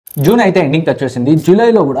June అయితే ఎండింగ్కి వచ్చేసింది.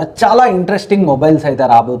 జూలైలో కూడా చాలా ఇంట్రెస్టింగ్ మొబైల్స్ అయితే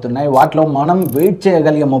రాబోతున్నాయి. వాటిలో మనం వెయిట్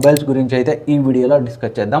చేయగలిగే మొబైల్స్ గురించి అయితే ఈ వీడియోలో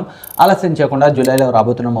డిస్కస్ చేద్దాం. ఆలస్యం చేయకుండా జూలైలో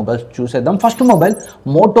రాబోతున్న మొబైల్స్ చూసేద్దాం. First mobile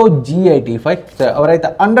Moto G85. So ఎవరైతే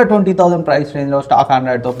అండర్ 20,000 ప్రైస్ రేంజ్లో స్టాక్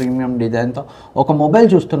ఆండ్రాయిడ్తో ప్రీమియం డిజైన్తో ఒక మొబైల్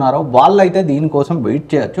చూస్తున్నారో వాళ్ళైతే దీనికోసం వెయిట్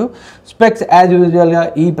చేయొచ్చు. స్పెక్స్ యాజ్ యూజువల్గా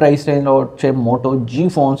ఈ ప్రైస్ రేంజ్లో వచ్చే మోటో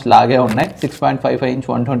G ఫోన్స్ లాగే ఉన్నాయి. 6.55 ఇంచ్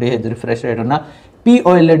 120Hz రిఫ్రెష్ రేట్ ఉన్న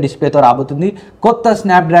POLED డిస్ప్లేతో రాబోతుంది. కొత్త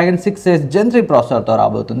స్నాప్డ్రాగన్ 6S Gen 3 ప్రాసెసర్తో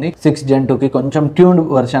రాబోతుంది. 6 Gen 2కి కొంచెం ట్యూన్డ్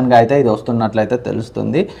వర్షన్గా అయితే ఇది వస్తున్నట్లయితే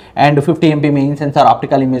తెలుస్తుంది. And 50MP main censor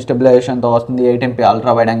optical image స్టెబిలైజేషన్తో వస్తుంది. 8MP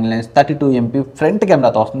ultra wide angle lens, 32MP front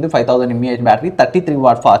కెమెరాతో వస్తుంది. 5000 mAh battery, 33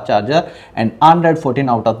 watt fast charger and Android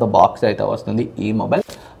 14 out of the box అయితే వస్తుంది ఈ మొబైల్.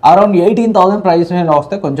 అరౌండ్ 18,000 ప్రైస్ రేంజ్లో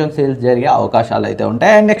వస్తే కొంచెం సేల్స్ జరిగే అవకాశాలు అయితే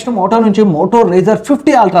ఉంటాయి. అండ్ నెక్స్ట్ మోటో నుంచి మోటో Razr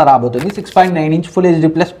 50 అల్ట్రా రాబోతుంది. 6.9 inch full HD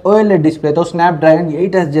plus OLED డిస్ప్లేతో Snapdragon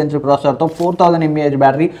 8S Gen 3 ప్రాసెసర్తో 4000 mAh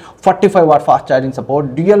battery, 45 watt fast charging support,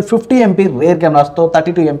 dual 50MP rare కెమెరాస్తో,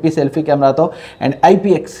 32MP selfie కెమెరాతో అండ్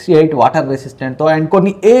IPX8 వాటర్ రెసిస్టెంట్తో అండ్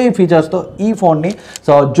కొన్ని AI ఫీచర్స్తో ఈ ఫోన్ని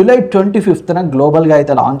సో జూలై 25న గ్లోబల్గా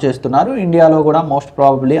అయితే launch చేస్తున్నారు. ఇండియాలో కూడా మోస్ట్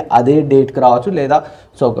ప్రాబబ్లీ అదే డేట్కి రావచ్చు, లేదా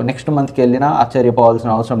సో నెక్స్ట్ మంత్కి వెళ్ళినా ఆశ్చర్యపోవాల్సిన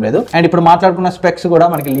అవసరం లేదు. అండ్ ఇప్పుడు మాట్లాడుకున్న స్పెక్స్ కూడా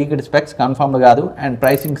మనకి లీక్డ్ స్పెక్స్, కన్ఫర్మ్ కాదు. అండ్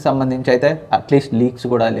ప్రైసింగ్కి సంబంధించి అయితే అట్లీస్ట్ లీక్స్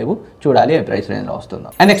కూడా లేవు. చూడాలి ఏ ప్రైస్ రేంజ్లో వస్తుందో.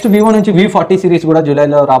 అండ్ నెక్స్ట్ వివో నుంచి V40 సిరీస్ కూడా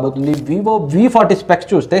జూలైలో రాబోతుంది. వివో V40 స్పెక్స్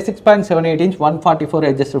చూస్తే 6.78 ఇంచ్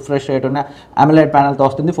 144Hz రిఫ్రెష్ రేట్ ఉన్న AMOLED ప్యానల్తో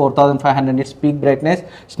వస్తుంది. 4500 nits peak brightness,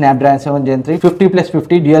 Snapdragon 7 Gen 3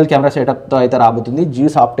 50+50 dual camera సెటప్తో అయితే రాబోతుంది.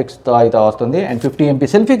 జియోస్ ఆప్టిక్స్తో అయితే వస్తుంది. అండ్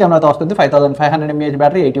 50MP సెల్ఫీ కెమెరాతో వస్తుంది. 5500 mAh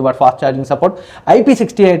battery, 80 watt fast charging support,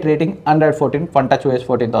 IP68 rating, Android 14 Fun Touch OS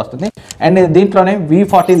 14తో వస్తుంది. అండ్ దీంట్లోనే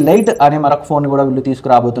V40 Lite అనే మరొక ఫోన్ కూడా వీళ్ళు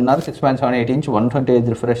తీసుకురాబోతున్నారు. 6.78 ఇంచ్ 120Hz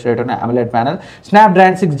రిఫ్రెష్ రేట్ ఉన్న AMOLED ప్యానల్,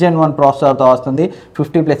 స్నాప్డ్రాగన్ 6 Gen 1 ప్రాసెసర్తో వస్తుంది.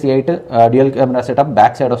 50+8 dual camera setup,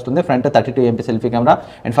 back side వస్తుంది. Front 32MP selfie camera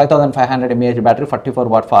and 5500 mAh battery, 44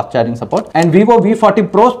 watt fast charging support. And Vivo V40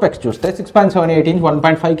 Pro specs చూస్తే 6.78 inch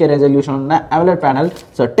 1.5K resolution ఉన్న AMOLED panel,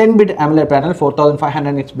 so 10-bit AMOLED panel,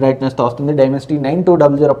 4500 nits బ్రైట్నెస్తో వస్తుంది. Dimensity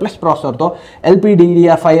 9200 plus ప్రాసెసర్తో,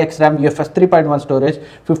 LPDDR5X RAM, UFS 3.1 storage,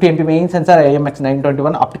 50MP main censor,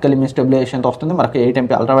 IMX921 optical image స్టెబిలైజేషన్తో వస్తుంది. మనకి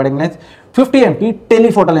 8MP ultra wide angle lens, 50MP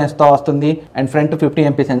telephoto లెన్స్తో వస్తుంది. And front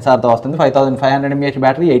 50MP సెన్సార్తో వస్తుంది. 5500 mAh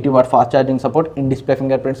battery, 80 watt fast charging support, in display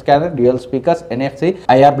finger print scanner, dual speakers, NFC,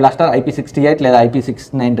 IR blaster, IP68 లేదా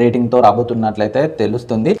IP69 రేటింగ్తో రాబోతున్నట్లయితే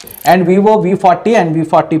తెలుస్తుంది. And Vivo V40 and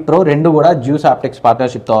V40 Pro రెండు కూడా జియోస్ optics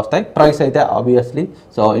పార్ట్నర్షిప్తో వస్తాయి. Price అయితే obviously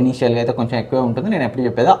so ఇనీషియల్గా అయితే కొంచెం ఎక్కువే ఉంటుంది. నేను ఎప్పుడు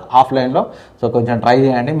చెప్పేదా ఆఫ్లైన్లో సో కొంచెం ట్రై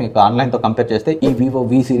చేయండి. మీకు ఆన్లైన్తో కంపేర్ చేస్తే ఈ వివో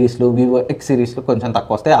V సిరీస్లు, వివో X సిరీస్లు కొంచెం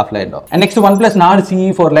తక్కువ వస్తాయి ఆఫ్లైన్లో. And next OnePlus Nord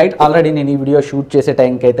CE4 Lite already నేను ఈ వీడియో షూట్ చేసే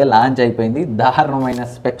టైంకి అయితే లాంచ్ అయిపోయింది. దారుణమైన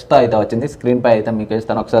స్పెక్స్తో అయితే వచ్చింది. స్క్రీన్ పై అయితే మీకు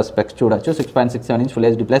ఇస్తాను, ఒకసారి స్పెక్స్ చూడొచ్చు. 6.67 inch full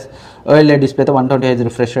HD plus OLED డిస్ప్లేతో 120Hz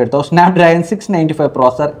refresh రేట్తో, Snapdragon 695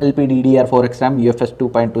 processor, LPDDR4X RAM, UFS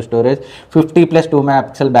 2.2 storage, 50+2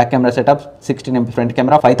 megapixel back camera setup, 16MP front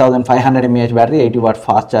camera, 5500 mAh battery, 80 watt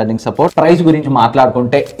fast charging support. Price గురించి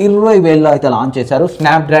మాట్లాడుకుంటే 20,000లో అయితే లాంచ్ చేశారు.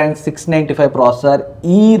 స్నాప్డ్రాగన్ 695 ప్రాసెసర్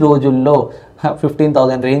ఈ రోజుల్లో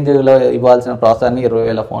 15,000 రేంజ్లో ఇవ్వాల్సిన ప్రాసెసర్ని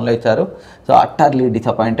 20,000 ఫోన్లో ఇచ్చారు. So utterly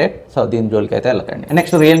disappointed. సో దీని జోలికి అయితే వెళ్ళకండి.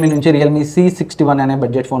 నెక్స్ట్ రియల్మీ నుంచి రియల్మీ C61 అనే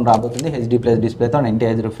బడ్జెట్ ఫోన్ రాబోతుంది. HD+ డిస్ప్లేతో,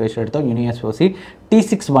 90Hz refresh రేట్తో, UniSoC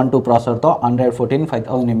T612 ప్రాసెసర్తో, Android 14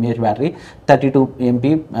 5000 mAh battery, 32MP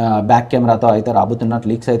back కెమెరాతో అయితే రాబోతున్నట్టు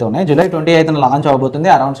లీక్స్ అయితే ఉన్నాయి. జూలై 28న లాంచ్ అవబోతుంది.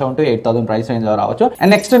 అరౌండ్ 7,000 to 8,000 ప్రైస్ రేంజ్లో రావచ్చు.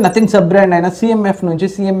 And next nothing sub brand అయిన CMF నుంచి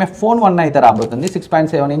CMF Phone 1 అయితే రాబోతుంది.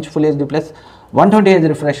 6.7 inch full HD plus 120Hz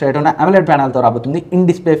refresh rate ఉన్న AMOLED ప్యానల్తో రాబోతుంది. In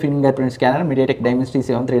display finger print scanner, MediaTek Dimensity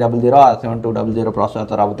 7300 7200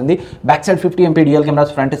 ప్రాసెసర్తో రాబోతుంది. Back side 50MP dual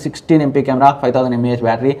cameras, front 16MP camera, 5000 mAh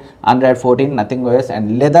battery, Android 14 nothing OS and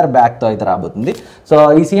leather బ్యాక్తో అయితే రాబోతుంది. So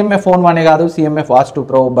ఈ CMF Phone 1 కాదు, CMF Watch 2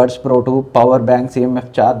 Pro, Buds Pro 2, power bank, CMF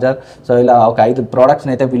charger, so ఇలా ఒక 5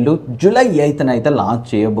 ప్రోడక్ట్స్ని అయితే వీళ్ళు July 8న అయితే లాంచ్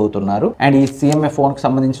చేయబోతున్నారు. అండ్ ఈ CMF ఫోన్కి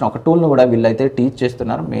సంబంధించిన ఒక టూల్ను కూడా వీళ్ళైతే టీచ్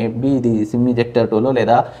చేస్తున్నారు. మేబీ ఇది సిమ్ ఇంజెక్టర్ టూలో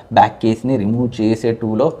లేదా బ్యాక్ కేస్ని రిమూవ్ చేసే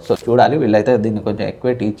టూలో. సో చూడాలి, వీళ్ళైతే దీన్ని కొంచెం ఎక్కువ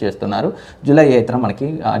టీచ్ చేస్తున్నారు. జూలై 8న మనకి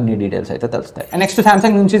అన్ని డీటెయిల్స్ అయితే తెలుస్తాయి. అండ్ నెక్స్ట్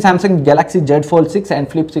సామ్సంగ్ నుంచి Samsung Galaxy Z Fold 6 and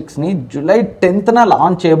Flip 6ని July 10న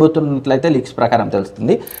launch చేయబోతున్నట్లయితే leaks ప్రకారం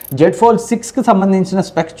తెలుస్తుంది. Z Fold 6కి సంబంధించిన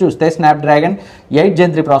స్పెక్స్ చూస్తే Snapdragon 8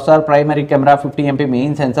 Gen 3 processor, primary camera, 50MP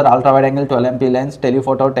main sensor, ultra wide angle 12MP lens,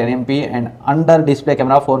 telephoto 10MP and under display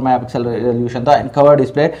camera 4 megapixel రెజల్యూషన్తో and cover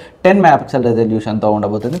display 10 megapixel రెజల్యూషన్తో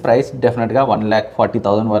ఉండబోతుంది. Price డెఫినెట్గా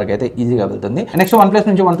 1,40,000 వరకు అయితే ఈజీగా వెళ్తుంది. నెక్స్ట్ OnePlus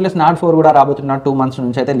నుంచి OnePlus Nord 4 కూడా రాబోతున్న 2 months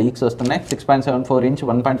నుంచి అయితే లీక్స్ వస్తున్నాయి. 6.74 ఇంచ్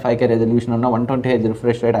 1.5K రెజల్యూషన్ రెజల్యూషన్ ఉన్న 120Hz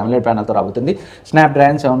రిఫ్రెష్ రేట్ AMOLED ప్యానల్తో రాబోతుంది.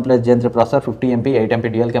 Snapdragon 7+ Gen 3 processor, 50MP 8MP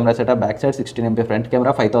dual camera setup, back side 16MP front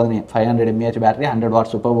camera, 5500 mAh battery, 100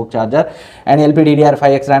 what super book charger and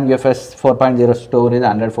LPDDR5X RAM, UFS 4.0 storage,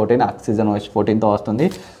 114 oxygen OS 14తో వస్తుంది.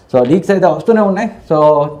 So leaks అయితే వస్తూనే ఉన్నాయి. So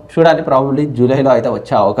చూడాలి, probably జూలైలో అయితే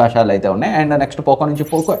వచ్చే అవకాశాలు అయితే ఉన్నాయి. అండ్ నెక్స్ట్ పోకో నుంచి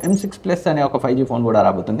పోకో M6 అనే ఒక 5G ఫోన్ కూడా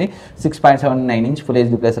రాబోతుంది. 6.79 inch full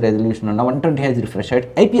HD plus resolution ఉన్న 120Hz refresh rate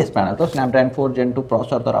IPS ప్యానల్తో Snapdragon 4 Gen 2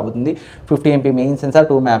 ప్రాసెసర్తో రాబోతుంది. 50MP main censor,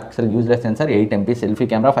 2 megapixel useless censor, 8MP selfie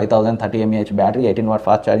camera, 5030 mAh battery, 18 watt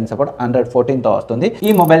fast charging support, 114తో వస్తుంది.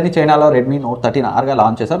 ఈ మొబైల్ని చైనాలో రెడ్మీ నోట్ 13R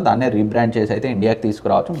లాంచ్ చేశారు. దాన్ని రీబ్రాండ్ చేసి అయితే ఇండియాకి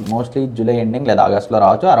తీసుకురావచ్చు. మోస్ట్లీ జూలై ఎండింగ్ లేదా ఆగస్ట్లో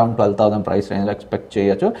రావచ్చు. అరౌండ్ 12,000 ప్రైస్ రేంజ్లో ఎక్స్పెక్ట్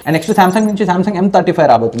చేయొచ్చు. అండ్ నెక్స్ట్ సామ్సంగ్ నుంచి సామ్సంగ్ M35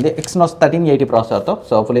 రాబోతుంది. Exynos 1380 ప్రాసెసర్తో.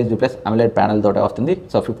 So full HD plus AMOLED panel తోటే వస్తుంది.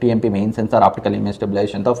 So 50MP main censor, optical image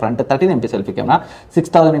స్టెబిలైజేషన్తో, front 13MP selfie camera,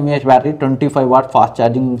 6000 mAh battery, 25 watt fast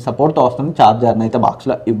charging సపోర్ట్తో వస్తుంది. ఛార్జర్ని అయితే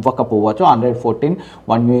బాక్స్లో ఇవ్వకపోవచ్చు. 114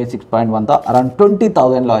 1UI 6.1తో అరౌండ్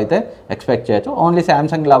 20,000లో అయితే ఎక్స్పెక్ట్ చేయొచ్చు. ఓన్లీ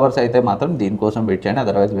సామ్సంగ్ లవర్స్ అయితే మాత్రం దీనికోసం వెయిట్ చేయండి,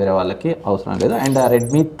 అదర్వైజ్ వేరే వాళ్ళకి అవసరం లేదు. అండ్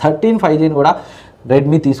రెడ్మీ 13 5Gని కూడా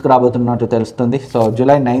రెడ్మీ తీసుకురాబోతున్నట్టు తెలుస్తుంది. సో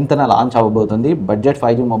జూలై 9న లాంచ్ అవ్వబోతుంది. బడ్జెట్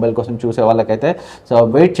 5G మొబైల్ కోసం చూసే వాళ్ళకైతే సో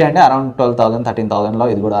వెయిట్ చేయండి. అరౌండ్ 12,000 13,000లో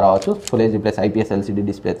ఇది కూడా రావచ్చు. Full HD plus IPS LCD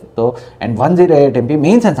డిస్ప్లేతో and 108MP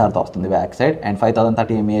main సెన్సార్తో వస్తుంది back side. And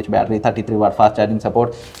 5030 mAh battery, 33 watt fast charging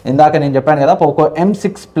support. ఇందాక నేను చెప్పాను కదా పోకో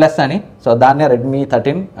M6 అని, సో దాన్నే రెడ్మీ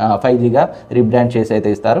 13 5Gగా రీబ్రాండ్ చేసి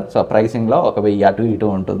అయితే ఇస్తారు. సో ప్రైసింగ్లో ఒక 1000 అటు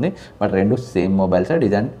ఇటు ఉంటుంది, బట్ రెండు సేమ్ మొబైల్స్,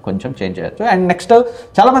 డిజైన్ కొంచెం చేంజ్ చేయొచ్చు. అండ్ నెక్స్ట్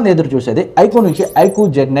చాలామంది ఎదురు చూసేది ఐక్యూ నుంచి iQOO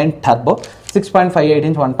Gen9 turbo, 6.58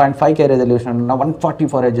 inch 1.5K resolution ఉన్న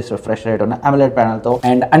 144Hz రిఫ్రెష్ రేట్ ఉన్న AMOLED ప్యానల్తో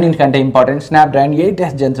అండ్ అన్నింటికంటే ఇంపార్టెంట్ స్నాప్డ్రాగన్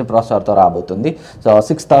 8S Gen 3 ప్రాసెసర్తో రాబోతుంది. So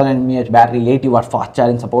 6000 mAh battery, 80 watt fast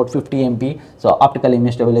charging support, 50MP so optical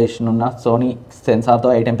image stabilisation ఉన్న Sony సెన్సార్తో,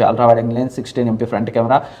 8MP ultra wide angle lens, 16MP front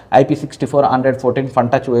camera, IP64 114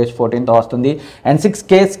 fun touch OS 14తో వస్తుంది. And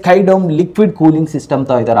 6K sky dome liquid cooling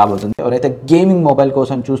సిస్టమ్తో అయితే రాబోతుంది. ఎవరైతే gaming mobile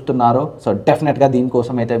కోసం చూస్తున్నారో so డెఫినెట్గా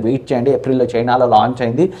దీనికోసం అయితే వెయిట్ చేయండి. ఏప్రిల్లో చైనాలో లాంచ్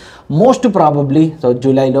అయింది. మోస్ట్ ప్రాబబ్లీ సో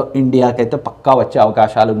జూలైలో ఇండియాకి అయితే పక్కా వచ్చే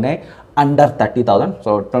అవకాశాలు ఉన్నాయి. అండర్ 30,000,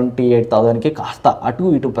 సో 28,000కి కాస్త అటు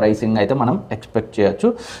ఇటు ప్రైసింగ్ అయితే మనం ఎక్స్పెక్ట్ చేయొచ్చు.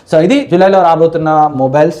 సో ఇది జూలైలో రాబోతున్న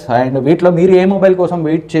మొబైల్స్. అండ్ వీటిలో మీరు ఏ మొబైల్ కోసం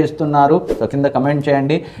వెయిట్ చేస్తున్నారు సో కింద కమెంట్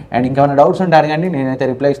చేయండి. అండ్ ఇంకేమైనా డౌట్స్ ఉంటే అడగండి, నేనైతే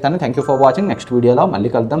రిప్లై ఇస్తాను. Thank you for watching. Next వీడియోలో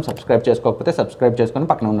మళ్ళీ కలుద్దాం. సబ్స్క్రైబ్ చేసుకోకపోతే సబ్స్క్రైబ్ చేసుకొని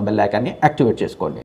పక్కన ఉన్న బెల్ ఐకాన్ని యాక్టివేట్ చేసుకోండి.